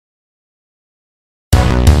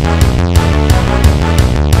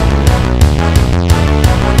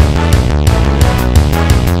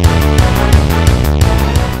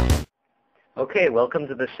welcome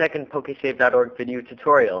to the second Pokesav.org video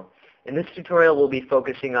tutorial. In this tutorial, we'll be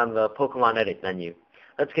focusing on the Pokemon Edit menu.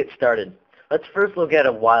 Let's get started. Let's first look at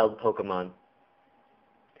a wild Pokemon.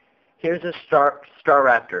 Here's a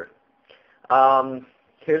Staraptor.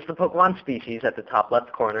 Here's the Pokemon species at the top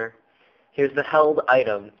left corner. Here's the held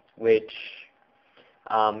item, which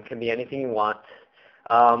can be anything you want.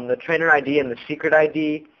 The trainer ID and the secret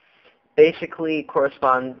ID basically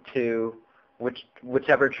correspond to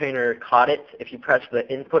whichever trainer caught it. If you press the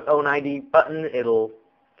input own ID button, it'll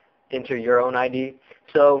enter your own ID.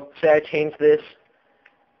 So say I change this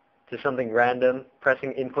to something random,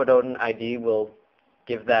 pressing input own ID will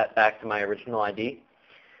give that back to my original ID.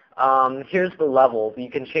 Here's the level.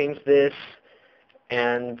 You can change this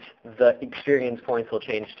and the experience points will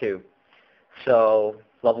change too. So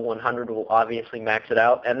level 100 will obviously max it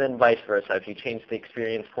out, and then vice versa. If you change the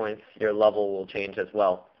experience points, your level will change as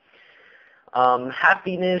well.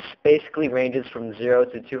 Happiness basically ranges from 0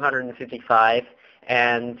 to 255,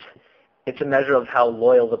 and it's a measure of how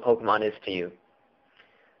loyal the Pokemon is to you.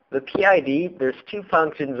 The PID, there's two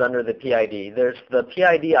functions under the PID. There's the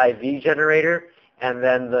PID IV generator and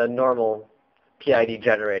then the normal PID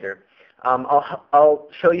generator. I'll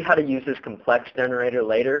show you how to use this complex generator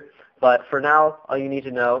later, but for now, all you need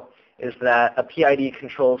to know is that a PID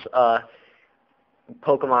controls a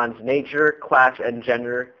Pokemon's nature, class, and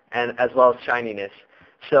gender, and as well as shininess.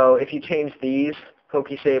 So if you change these,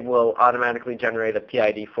 Pokesav will automatically generate a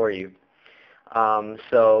PID for you.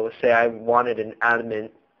 So say I wanted an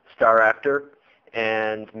adamant Staraptor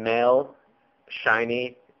and male,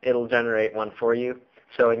 shiny, it'll generate one for you.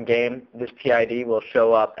 So in game, this PID will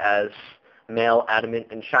show up as male, adamant,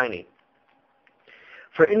 and shiny.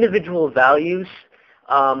 For individual values,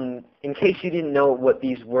 in case you didn't know what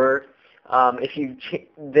these were,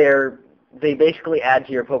 they basically add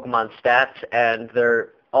to your Pokemon stats, and they're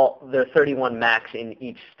 31 max in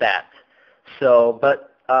each stat. So,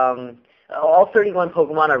 but all 31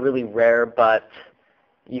 Pokemon are really rare, but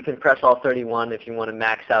you can press all 31 if you want to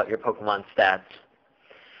max out your Pokemon stats.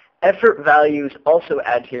 Effort values also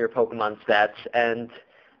add to your Pokemon stats, and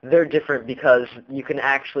they're different because you can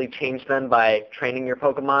actually change them by training your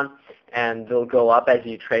Pokemon, and they'll go up as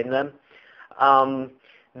you train them.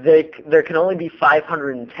 There can only be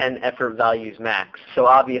 510 effort values max, so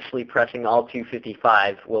obviously pressing all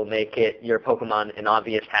 255 will make it your Pokemon an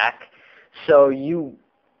obvious hack.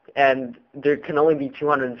 And there can only be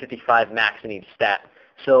 255 max in each stat.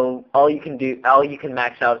 So all you can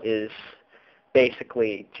max out is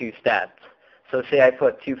basically two stats. So say I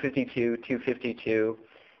put 252, 252,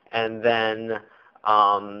 and then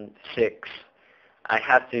 6. I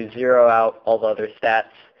have to zero out all the other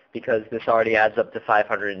stats because this already adds up to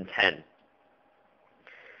 510.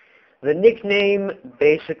 The nickname,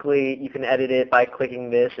 basically, you can edit it by clicking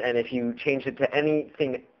this, and if you change it to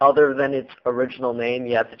anything other than its original name,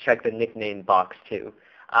 you have to check the nickname box too.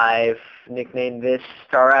 I've nicknamed this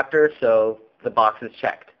Staraptor, so the box is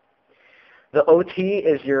checked. The OT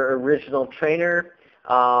is your original trainer.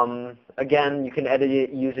 Again, you can edit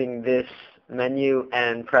it using this menu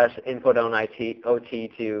and press input on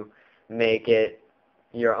OT to make it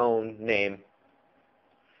your own name.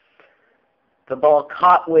 The ball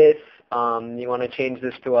caught with, you want to change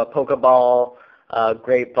this to a Pokeball, a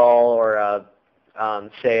Great Ball, or a,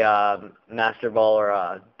 say a Master Ball or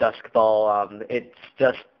a Dusk Ball. It's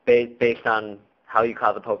just based on how you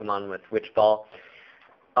caught the Pokemon with which ball.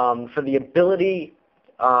 For the ability,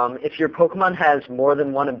 if your Pokemon has more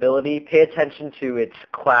than one ability, pay attention to its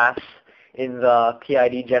class in the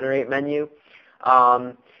PID generate menu.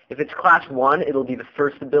 If it's class 1, it'll be the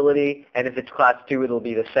first ability, and if it's class 2, it'll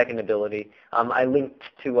be the second ability. I linked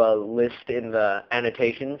to a list in the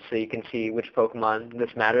annotations so you can see which Pokemon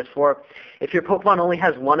this matters for. If your Pokemon only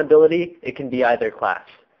has one ability, it can be either class.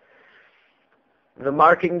 The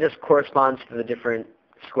marking just corresponds to the different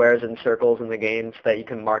squares and circles in the games that you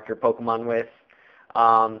can mark your Pokemon with.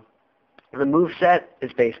 The move set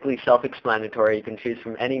is basically self-explanatory. You can choose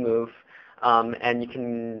from any move, and you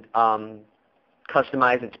can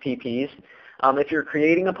customize its PPs. If you're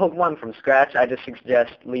creating a Pokemon from scratch, I just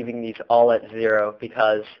suggest leaving these all at 0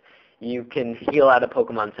 because you can heal at a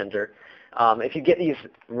Pokemon Center. If you get these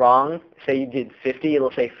wrong, say you did 50,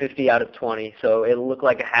 it'll say 50 out of 20, so it'll look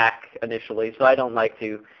like a hack initially. So I don't like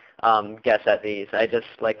to guess at these. I just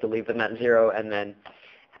like to leave them at 0 and then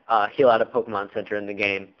heal out a Pokemon Center in the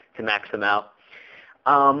game to max them out.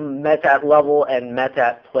 Met at level and met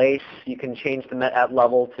at place. You can change the met at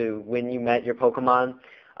level to when you met your Pokemon,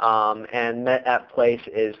 and met at place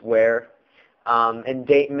is where. And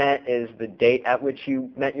date met is the date at which you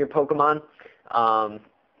met your Pokemon.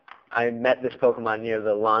 I met this Pokemon near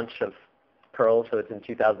the launch of Pearl, so it's in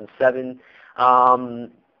 2007.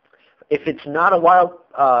 If it's not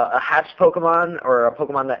a hatched Pokemon or a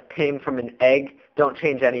Pokemon that came from an egg, don't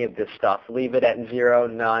change any of this stuff. Leave it at 0,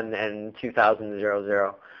 none, and 2000,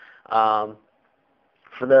 00.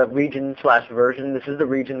 For the region/version, this is the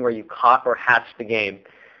region where you caught or hatched the game.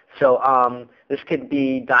 So this could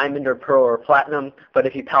be Diamond or Pearl or Platinum, but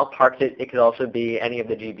if you PAL parked it, it could also be any of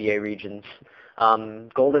the GBA regions.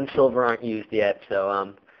 Gold and Silver aren't used yet,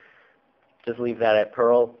 so just leave that at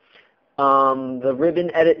Pearl. The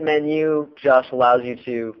ribbon edit menu just allows you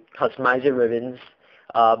to customize your ribbons,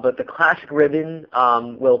 but the classic ribbon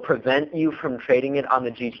will prevent you from trading it on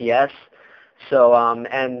the GTS. So,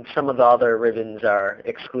 and some of the other ribbons are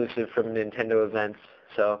exclusive from Nintendo events.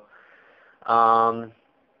 So, for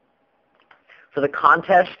the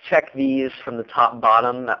contest, check these from the top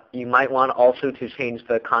bottom. You might want also to change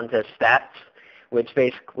the contest stats, which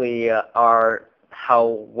basically are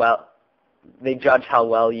how well they judge how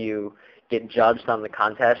well you get judged on the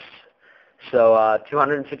contests. So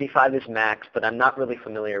 255 is max, but I'm not really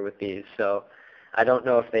familiar with these, so I don't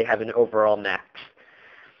know if they have an overall max.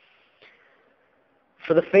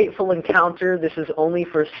 For the Fateful Encounter, this is only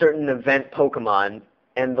for certain event Pokemon,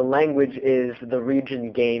 and the language is the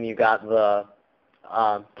region game you got the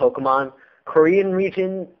Pokemon. Korean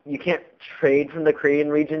region, you can't trade from the Korean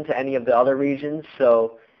region to any of the other regions,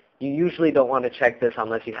 so you usually don't want to check this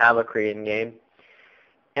unless you have a Korean game.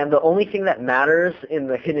 And the only thing that matters in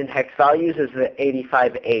the hidden hex values is the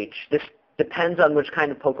 85H. This depends on which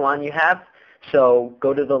kind of Pokemon you have, so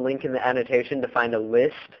go to the link in the annotation to find a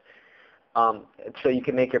list. So you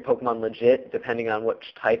can make your Pokemon legit depending on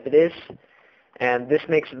which type it is. And this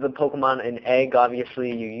makes the Pokemon an egg. Obviously,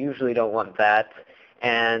 you usually don't want that.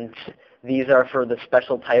 And these are for the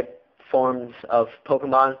special type forms of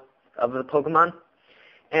Pokemon,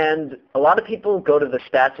 And a lot of people go to the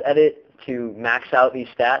stats edit to max out these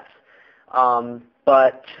stats.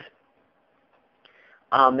 But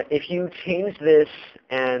if you change this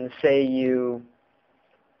and say you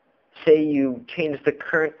change the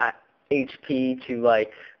current HP to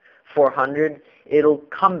like 400, it'll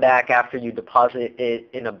come back after you deposit it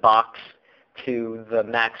in a box to the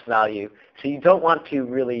max value. So you don't want to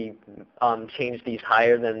really change these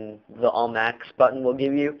higher than the all max button will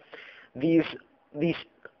give you. These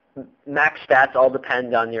max stats all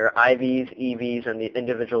depend on your IVs, EVs, and the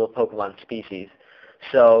individual Pokemon species.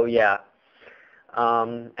 So yeah.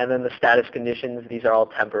 And then the status conditions, these are all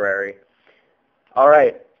temporary.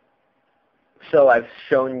 Alright. So I've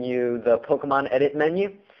shown you the Pokemon edit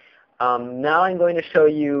menu. Now I'm going to show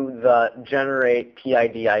you the generate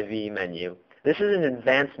PID/IV menu. This is an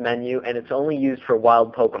advanced menu, and it's only used for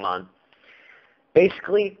wild Pokemon.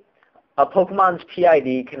 Basically, a Pokemon's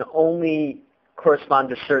PID can only correspond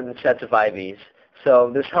to certain sets of IVs.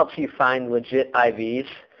 So this helps you find legit IVs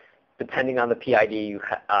depending on the PID you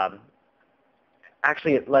have.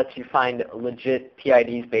 Actually, it lets you find legit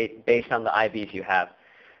PIDs based on the IVs you have.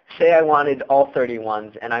 Say I wanted all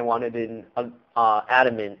 31s and I wanted an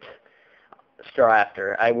adamant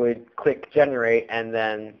Staraptor. I would click generate and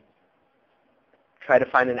then try to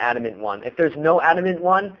find an adamant one. If there's no adamant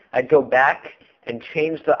one, I'd go back and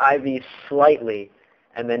change the IV slightly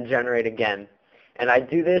and then generate again. And I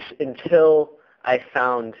do this until I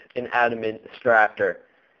found an adamant Staraptor.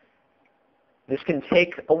 This can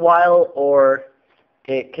take a while or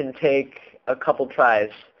it can take a couple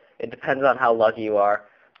tries. It depends on how lucky you are.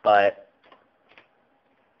 But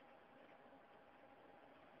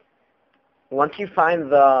once you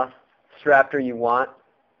find the Staraptor you want,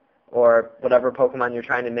 or whatever Pokemon you're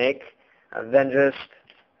trying to make, then just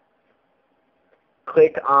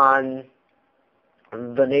click on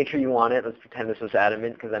the nature you want it. Let's pretend this was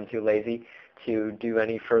adamant because I'm too lazy to do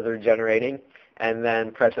any further generating. And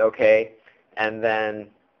then press OK. And then,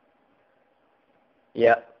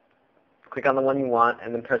 click on the one you want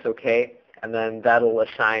and then press OK. And then that'll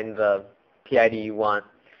assign the PID you want.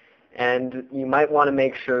 And you might want to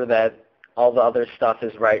make sure that all the other stuff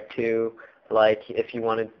is right too, like if you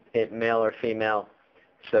wanted it male or female.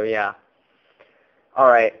 So yeah.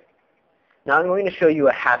 Alright. Now I'm going to show you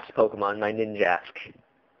a hatched Pokemon, my Ninjask.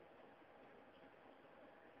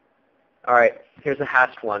 Alright, here's a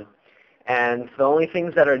hatched one. And the only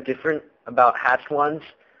things that are different about hatched ones,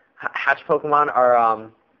 hatched Pokemon are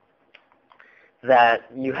that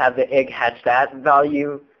you have the egg hatch stat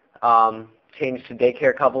value changed to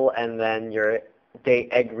daycare couple and then your day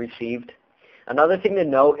egg received. Another thing to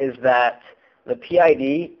note is that the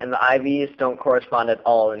PID and the IVs don't correspond at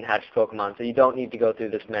all in hatched Pokemon, so you don't need to go through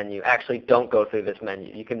this menu. Actually, don't go through this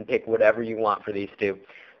menu. You can pick whatever you want for these two.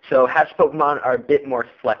 So hatched Pokemon are a bit more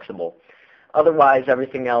flexible. Otherwise,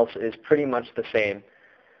 everything else is pretty much the same.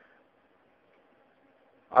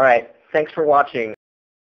 All right. Thanks for watching.